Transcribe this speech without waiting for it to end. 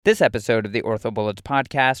This episode of the OrthoBullets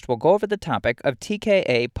podcast will go over the topic of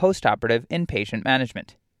TKA postoperative inpatient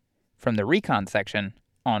management from the RECON section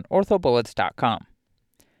on orthobullets.com.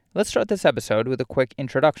 Let's start this episode with a quick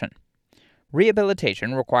introduction.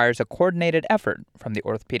 Rehabilitation requires a coordinated effort from the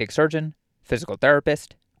orthopedic surgeon, physical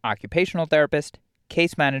therapist, occupational therapist,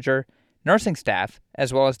 case manager, nursing staff,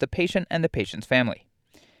 as well as the patient and the patient's family.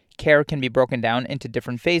 Care can be broken down into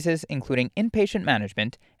different phases, including inpatient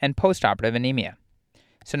management and postoperative anemia.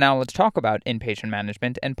 So now let's talk about inpatient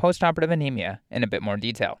management and postoperative anemia in a bit more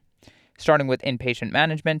detail. Starting with inpatient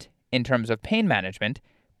management, in terms of pain management,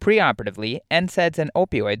 preoperatively, NSAIDs and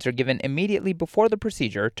opioids are given immediately before the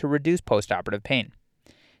procedure to reduce postoperative pain.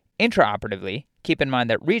 Intraoperatively, keep in mind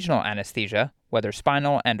that regional anesthesia, whether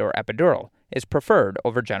spinal and/or epidural, is preferred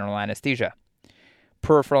over general anesthesia.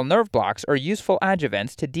 Peripheral nerve blocks are useful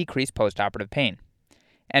adjuvants to decrease postoperative pain.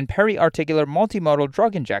 And periarticular multimodal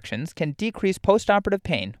drug injections can decrease postoperative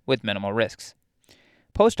pain with minimal risks.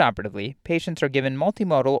 Postoperatively, patients are given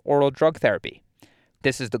multimodal oral drug therapy.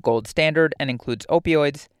 This is the gold standard and includes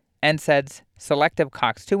opioids, NSAIDs, selective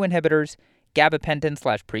COX-2 inhibitors,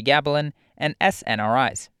 gabapentin/pregabalin, and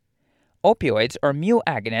SNRIs. Opioids are mu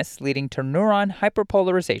agonists leading to neuron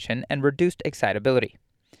hyperpolarization and reduced excitability.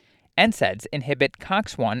 NSAIDs inhibit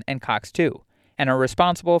COX-1 and COX-2, and are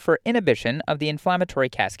responsible for inhibition of the inflammatory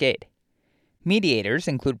cascade. Mediators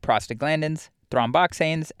include prostaglandins,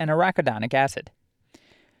 thromboxanes, and arachidonic acid.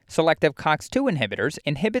 Selective COX-2 inhibitors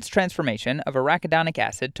inhibits transformation of arachidonic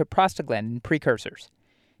acid to prostaglandin precursors.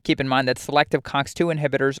 Keep in mind that selective COX-2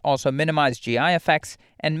 inhibitors also minimize GI effects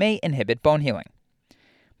and may inhibit bone healing.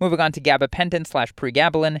 Moving on to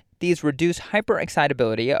gabapentin/pregabalin, these reduce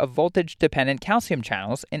hyperexcitability of voltage-dependent calcium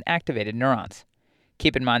channels in activated neurons.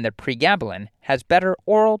 Keep in mind that pregabalin has better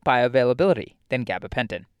oral bioavailability than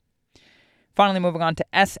gabapentin. Finally, moving on to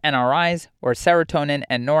SNRIs, or serotonin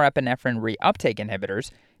and norepinephrine reuptake inhibitors,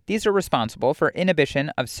 these are responsible for inhibition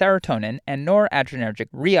of serotonin and noradrenergic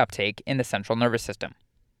reuptake in the central nervous system.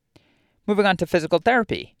 Moving on to physical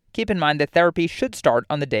therapy, keep in mind that therapy should start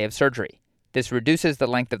on the day of surgery. This reduces the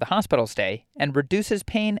length of the hospital stay and reduces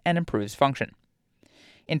pain and improves function.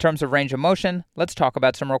 In terms of range of motion, let's talk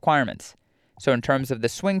about some requirements. So in terms of the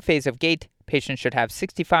swing phase of gait, patients should have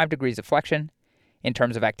 65 degrees of flexion. In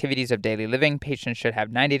terms of activities of daily living, patients should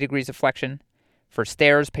have 90 degrees of flexion. For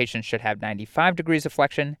stairs, patients should have 95 degrees of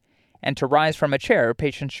flexion. And to rise from a chair,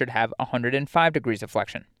 patients should have 105 degrees of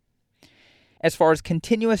flexion. As far as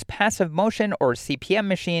continuous passive motion or CPM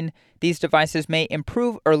machine, these devices may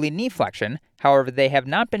improve early knee flexion, however they have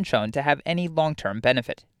not been shown to have any long-term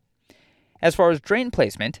benefit. As far as drain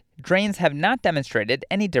placement, drains have not demonstrated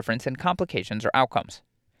any difference in complications or outcomes.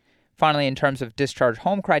 Finally, in terms of discharge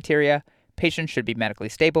home criteria, patients should be medically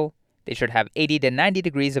stable, they should have 80 to 90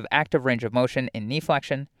 degrees of active range of motion in knee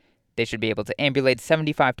flexion, they should be able to ambulate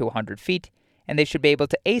 75 to 100 feet, and they should be able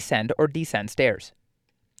to ascend or descend stairs.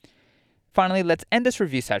 Finally, let's end this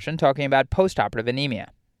review session talking about postoperative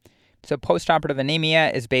anemia. So postoperative anemia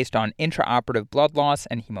is based on intraoperative blood loss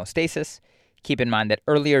and hemostasis. Keep in mind that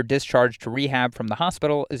earlier discharge to rehab from the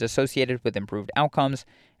hospital is associated with improved outcomes,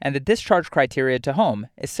 and the discharge criteria to home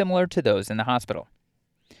is similar to those in the hospital.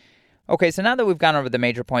 Okay, so now that we've gone over the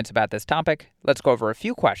major points about this topic, let's go over a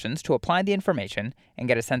few questions to apply the information and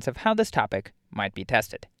get a sense of how this topic might be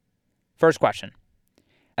tested. First question.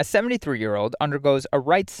 A 73-year-old undergoes a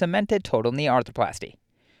right cemented total knee arthroplasty.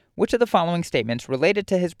 Which of the following statements related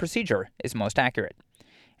to his procedure is most accurate?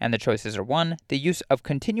 And the choices are 1. The use of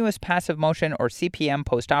continuous passive motion or CPM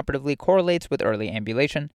postoperatively correlates with early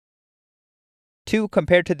ambulation. 2.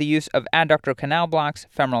 Compared to the use of adductor canal blocks,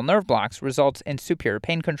 femoral nerve blocks results in superior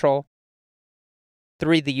pain control.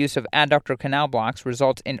 3. The use of adductor canal blocks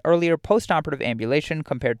results in earlier postoperative ambulation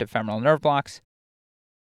compared to femoral nerve blocks.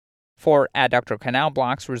 4. Adductor canal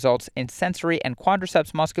blocks results in sensory and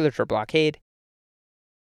quadriceps musculature blockade.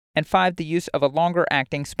 And 5. The use of a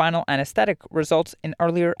longer-acting spinal anesthetic results in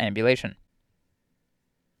earlier ambulation.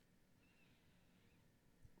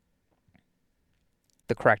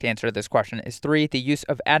 The correct answer to this question is 3. The use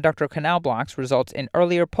of adductor canal blocks results in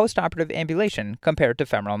earlier postoperative ambulation compared to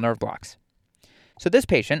femoral nerve blocks. So this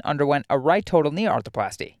patient underwent a right total knee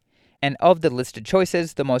arthroplasty. And of the listed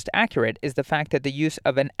choices, the most accurate is the fact that the use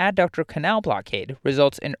of an adductor canal blockade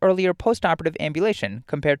results in earlier postoperative ambulation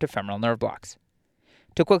compared to femoral nerve blocks.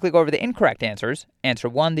 To quickly go over the incorrect answers, answer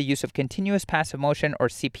 1, the use of continuous passive motion or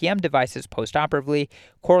CPM devices postoperatively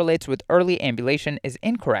correlates with early ambulation is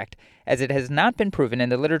incorrect, as it has not been proven in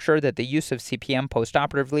the literature that the use of CPM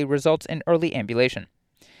postoperatively results in early ambulation.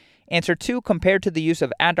 Answer 2, compared to the use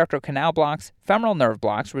of adductor canal blocks, femoral nerve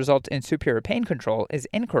blocks results in superior pain control is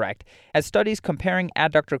incorrect, as studies comparing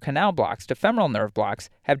adductor canal blocks to femoral nerve blocks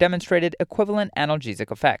have demonstrated equivalent analgesic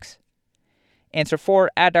effects. Answer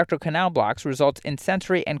 4, adductor canal blocks results in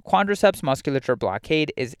sensory and quadriceps musculature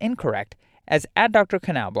blockade is incorrect, as adductor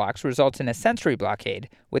canal blocks results in a sensory blockade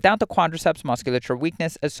without the quadriceps musculature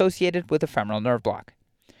weakness associated with a femoral nerve block.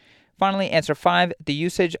 Finally, answer 5, the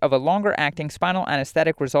usage of a longer-acting spinal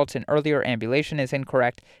anesthetic results in earlier ambulation is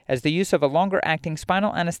incorrect, as the use of a longer-acting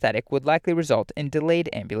spinal anesthetic would likely result in delayed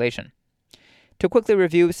ambulation. To quickly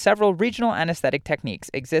review, several regional anesthetic techniques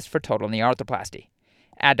exist for total knee arthroplasty.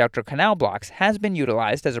 Adductor canal blocks has been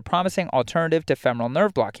utilized as a promising alternative to femoral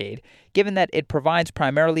nerve blockade, given that it provides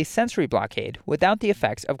primarily sensory blockade without the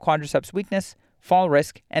effects of quadriceps weakness, fall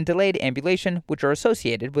risk, and delayed ambulation which are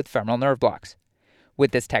associated with femoral nerve blocks.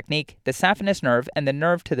 With this technique, the saphenous nerve and the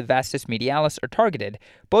nerve to the vastus medialis are targeted,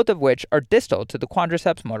 both of which are distal to the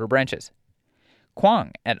quadriceps motor branches.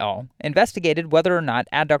 Kwong et al. Investigated whether or not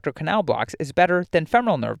adductor canal blocks is better than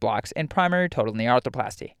femoral nerve blocks in primary total knee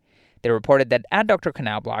arthroplasty. They reported that adductor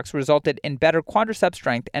canal blocks resulted in better quadriceps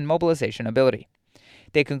strength and mobilization ability.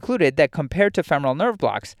 They concluded that compared to femoral nerve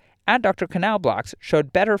blocks, adductor canal blocks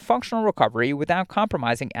showed better functional recovery without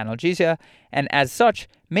compromising analgesia, and as such,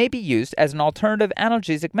 may be used as an alternative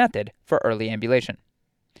analgesic method for early ambulation.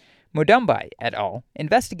 Mudumbai et al.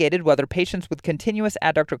 Investigated whether patients with continuous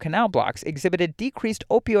adductor canal blocks exhibited decreased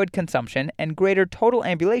opioid consumption and greater total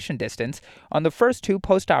ambulation distance on the first 2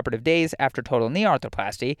 postoperative days after total knee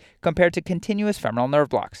arthroplasty compared to continuous femoral nerve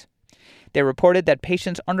blocks. They reported that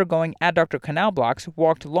patients undergoing adductor canal blocks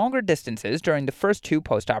walked longer distances during the first 2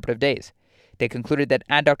 postoperative days. They concluded that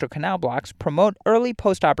adductor canal blocks promote early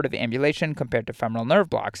postoperative ambulation compared to femoral nerve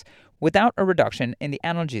blocks without a reduction in the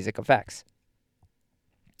analgesic effects.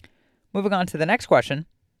 Moving on to the next question.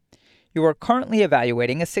 You are currently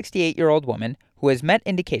evaluating a 68-year-old woman who has met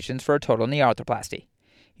indications for a total knee arthroplasty.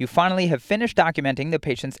 You finally have finished documenting the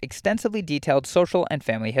patient's extensively detailed social and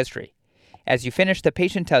family history. As you finish, the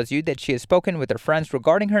patient tells you that she has spoken with her friends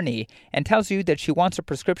regarding her knee and tells you that she wants a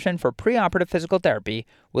prescription for preoperative physical therapy,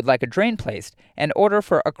 would like a drain placed, and order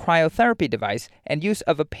for a cryotherapy device and use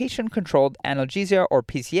of a patient-controlled analgesia or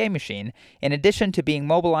PCA machine, in addition to being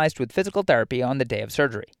mobilized with physical therapy on the day of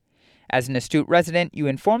surgery. As an astute resident, you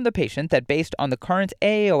inform the patient that based on the current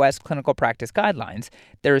AAOS clinical practice guidelines,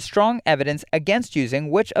 there is strong evidence against using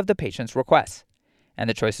which of the patient's requests. And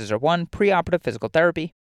the choices are 1, preoperative physical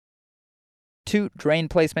therapy, 2, drain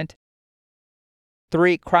placement,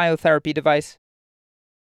 3, cryotherapy device,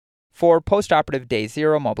 4, postoperative day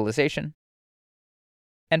 0 mobilization,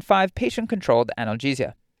 and 5, patient-controlled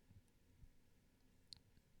analgesia.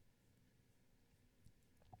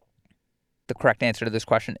 The correct answer to this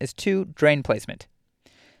question is 2, drain placement.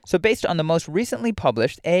 So based on the most recently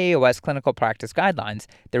published AAOS clinical practice guidelines,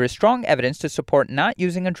 there is strong evidence to support not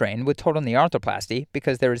using a drain with total knee arthroplasty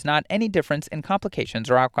because there is not any difference in complications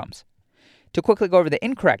or outcomes. To quickly go over the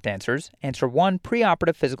incorrect answers, answer 1,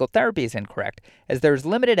 preoperative physical therapy is incorrect, as there is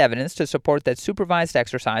limited evidence to support that supervised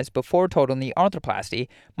exercise before total knee arthroplasty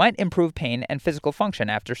might improve pain and physical function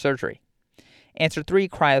after surgery. Answer 3,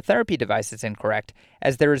 cryotherapy device is incorrect,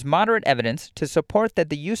 as there is moderate evidence to support that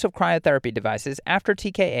the use of cryotherapy devices after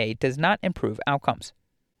TKA does not improve outcomes.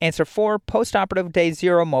 Answer 4, postoperative day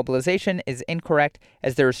 0 mobilization is incorrect,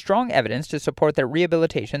 as there is strong evidence to support that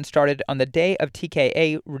rehabilitation started on the day of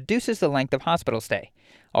TKA reduces the length of hospital stay.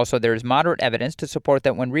 Also, there is moderate evidence to support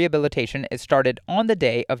that when rehabilitation is started on the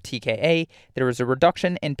day of TKA, there is a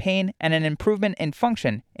reduction in pain and an improvement in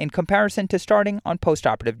function in comparison to starting on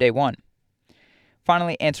postoperative day 1.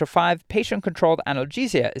 Finally, answer 5, patient-controlled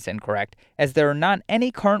analgesia is incorrect, as there are not any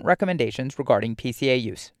current recommendations regarding PCA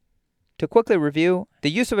use. To quickly review,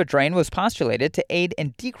 the use of a drain was postulated to aid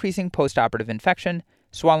in decreasing postoperative infection,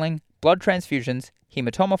 swelling, blood transfusions,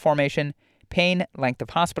 hematoma formation, pain, length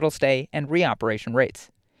of hospital stay, and reoperation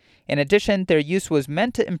rates. In addition, their use was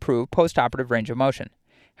meant to improve postoperative range of motion.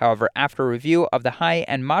 However, after review of the high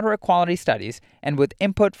and moderate quality studies, and with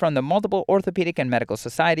input from the multiple orthopedic and medical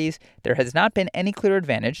societies, there has not been any clear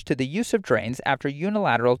advantage to the use of drains after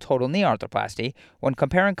unilateral total knee arthroplasty when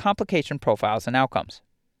comparing complication profiles and outcomes.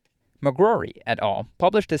 McGrory et al.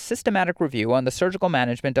 Published a systematic review on the surgical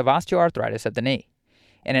management of osteoarthritis of the knee.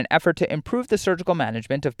 In an effort to improve the surgical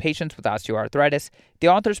management of patients with osteoarthritis, the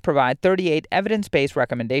authors provide 38 evidence-based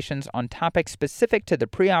recommendations on topics specific to the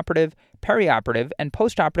preoperative, perioperative, and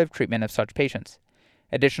postoperative treatment of such patients.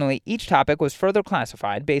 Additionally, each topic was further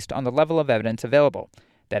classified based on the level of evidence available,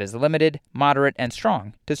 that is limited, moderate, and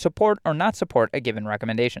strong, to support or not support a given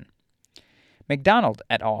recommendation. McDonald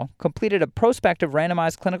et al. Completed a prospective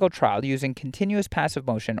randomized clinical trial using continuous passive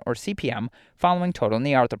motion, or CPM, following total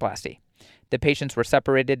knee arthroplasty. The patients were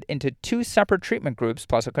separated into 2 separate treatment groups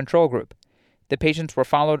plus a control group. The patients were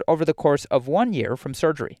followed over the course of 1 year from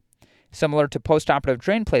surgery. Similar to postoperative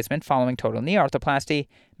drain placement following total knee arthroplasty,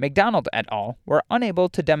 McDonald et al. Were unable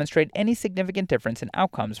to demonstrate any significant difference in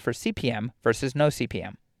outcomes for CPM versus no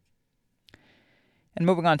CPM. And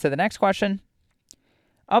moving on to the next question.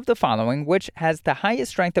 Of the following, which has the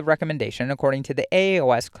highest strength of recommendation according to the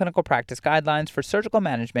AAOS Clinical Practice Guidelines for Surgical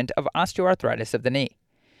Management of Osteoarthritis of the Knee?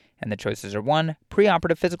 And the choices are 1.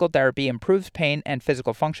 Preoperative physical therapy improves pain and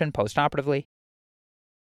physical function postoperatively.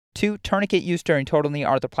 2. Tourniquet use during total knee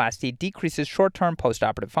arthroplasty decreases short-term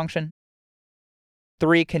postoperative function.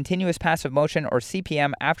 3. Continuous passive motion, or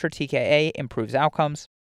CPM, after TKA improves outcomes.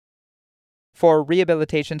 4.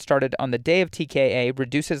 Rehabilitation started on the day of TKA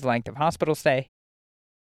reduces length of hospital stay.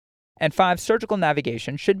 And 5. Surgical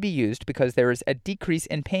navigation should be used because there is a decrease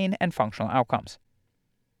in pain and functional outcomes.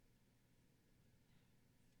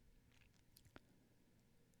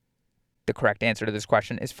 The correct answer to this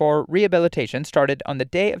question is 4. Rehabilitation started on the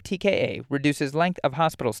day of TKA reduces length of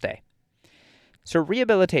hospital stay. So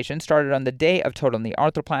rehabilitation started on the day of total knee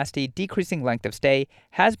arthroplasty, decreasing length of stay,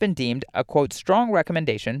 has been deemed a, quote, strong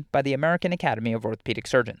recommendation by the American Academy of Orthopedic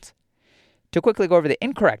Surgeons. To quickly go over the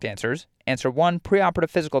incorrect answers, answer 1, preoperative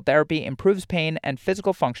physical therapy improves pain and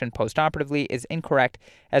physical function postoperatively is incorrect,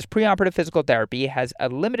 as preoperative physical therapy has a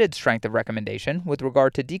limited strength of recommendation with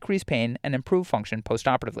regard to decreased pain and improved function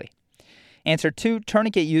postoperatively. Answer 2,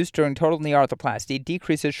 tourniquet use during total knee arthroplasty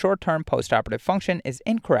decreases short-term postoperative function is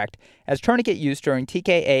incorrect, as tourniquet use during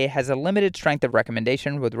TKA has a limited strength of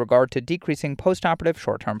recommendation with regard to decreasing postoperative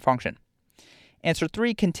short-term function. Answer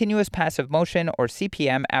 3, continuous passive motion, or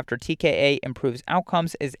CPM, after TKA improves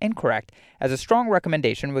outcomes is incorrect, as a strong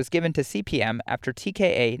recommendation was given to CPM after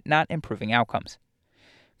TKA not improving outcomes.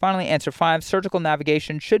 Finally, answer 5, surgical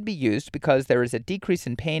navigation should be used because there is a decrease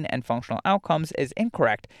in pain and functional outcomes is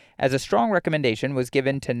incorrect, as a strong recommendation was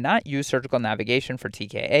given to not use surgical navigation for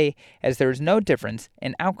TKA, as there is no difference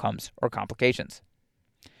in outcomes or complications.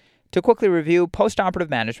 To quickly review, postoperative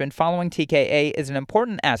management following TKA is an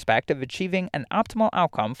important aspect of achieving an optimal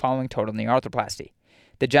outcome following total knee arthroplasty.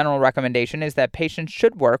 The general recommendation is that patients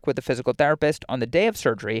should work with a physical therapist on the day of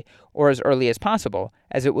surgery or as early as possible,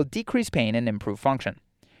 as it will decrease pain and improve function.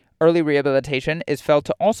 Early rehabilitation is felt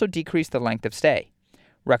to also decrease the length of stay.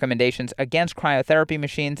 Recommendations against cryotherapy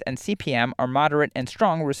machines and CPM are moderate and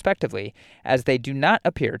strong, respectively, as they do not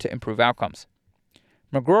appear to improve outcomes.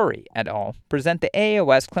 McGrory et al. Present the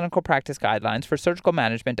AAOS Clinical Practice Guidelines for Surgical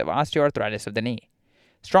Management of Osteoarthritis of the Knee.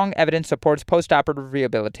 Strong evidence supports postoperative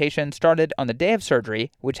rehabilitation started on the day of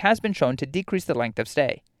surgery, which has been shown to decrease the length of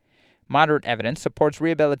stay. Moderate evidence supports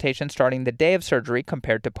rehabilitation starting the day of surgery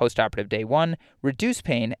compared to postoperative day 1, reduce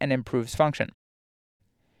pain, and improves function.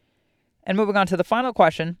 And moving on to the final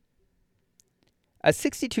question. A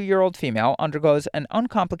 62-year-old female undergoes an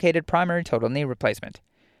uncomplicated primary total knee replacement.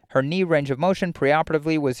 Her knee range of motion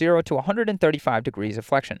preoperatively was 0 to 135 degrees of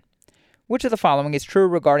flexion. Which of the following is true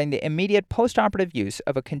regarding the immediate postoperative use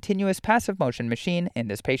of a continuous passive motion machine in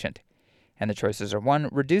this patient? And the choices are 1,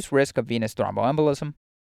 reduce risk of venous thromboembolism.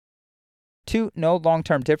 2, no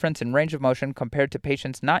long-term difference in range of motion compared to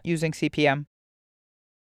patients not using CPM.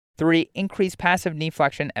 3, increased passive knee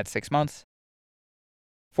flexion at 6 months.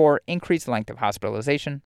 4, increased length of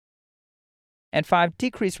hospitalization. And 5,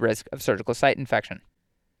 decreased risk of surgical site infection.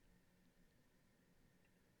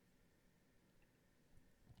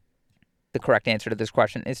 The correct answer to this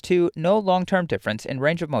question is 2, no long-term difference in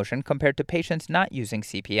range of motion compared to patients not using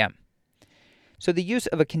CPM. So the use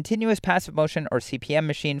of a continuous passive motion or CPM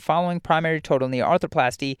machine following primary total knee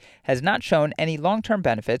arthroplasty has not shown any long-term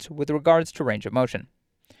benefits with regards to range of motion.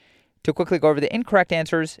 To quickly go over the incorrect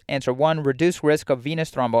answers, answer 1, reduced risk of venous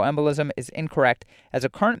thromboembolism is incorrect, as a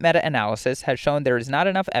current meta-analysis has shown there is not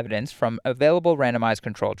enough evidence from available randomized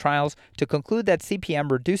controlled trials to conclude that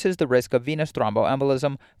CPM reduces the risk of venous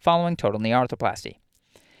thromboembolism following total knee arthroplasty.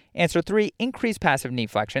 Answer 3, increased passive knee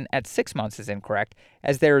flexion at 6 months is incorrect,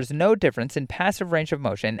 as there is no difference in passive range of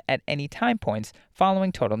motion at any time points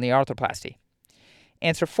following total knee arthroplasty.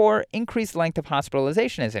 Answer 4, increased length of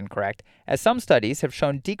hospitalization is incorrect, as some studies have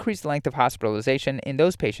shown decreased length of hospitalization in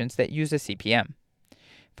those patients that use a CPM.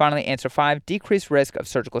 Finally, answer 5, decreased risk of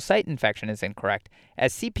surgical site infection is incorrect,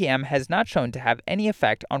 as CPM has not shown to have any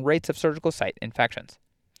effect on rates of surgical site infections.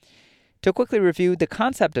 To quickly review, the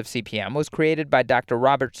concept of CPM was created by Dr.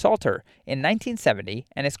 Robert Salter in 1970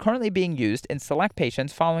 and is currently being used in select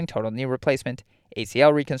patients following total knee replacement,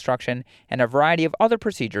 ACL reconstruction, and a variety of other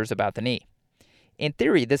procedures about the knee. In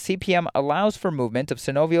theory, the CPM allows for movement of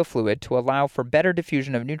synovial fluid to allow for better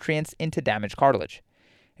diffusion of nutrients into damaged cartilage.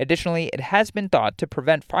 Additionally, it has been thought to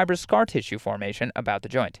prevent fibrous scar tissue formation about the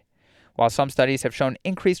joint. While some studies have shown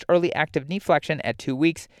increased early active knee flexion at 2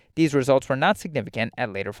 weeks, these results were not significant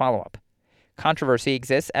at later follow-up. Controversy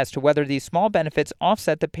exists as to whether these small benefits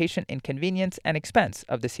offset the patient inconvenience and expense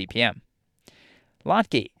of the CPM.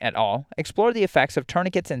 Lotke et al. Explored the effects of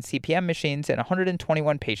tourniquets and CPM machines in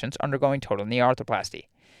 121 patients undergoing total knee arthroplasty.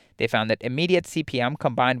 They found that immediate CPM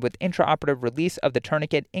combined with intraoperative release of the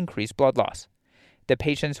tourniquet increased blood loss. The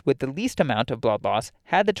patients with the least amount of blood loss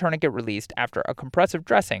had the tourniquet released after a compressive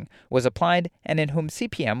dressing was applied and in whom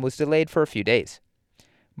CPM was delayed for a few days.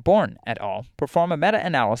 Bourne et al. Performed a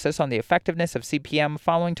meta-analysis on the effectiveness of CPM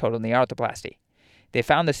following total knee arthroplasty. They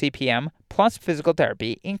found the CPM plus physical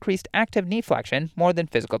therapy increased active knee flexion more than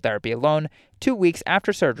physical therapy alone 2 weeks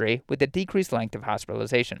after surgery with a decreased length of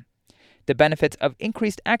hospitalization. The benefits of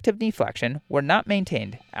increased active knee flexion were not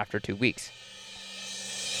maintained after 2 weeks.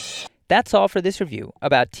 That's all for this review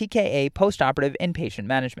about TKA postoperative inpatient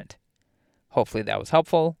management. Hopefully that was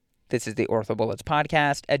helpful. This is the OrthoBullets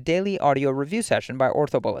podcast, a daily audio review session by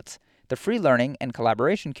OrthoBullets, the free learning and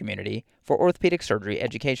collaboration community for orthopedic surgery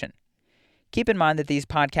education. Keep in mind that these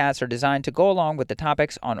podcasts are designed to go along with the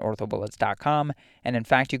topics on orthobullets.com, and in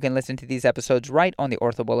fact, you can listen to these episodes right on the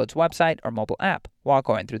OrthoBullets website or mobile app while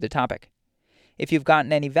going through the topic. If you've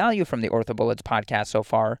gotten any value from the OrthoBullets podcast so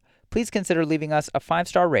far, please consider leaving us a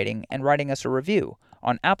 5-star rating and writing us a review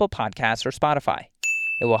on Apple Podcasts or Spotify.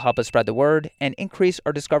 It will help us spread the word and increase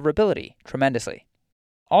our discoverability tremendously.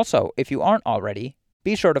 Also, if you aren't already,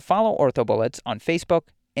 be sure to follow OrthoBullets on Facebook,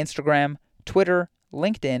 Instagram, Twitter,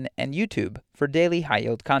 LinkedIn, and YouTube for daily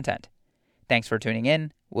high-yield content. Thanks for tuning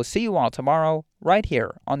in. We'll see you all tomorrow right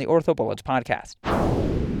here on the OrthoBullets podcast.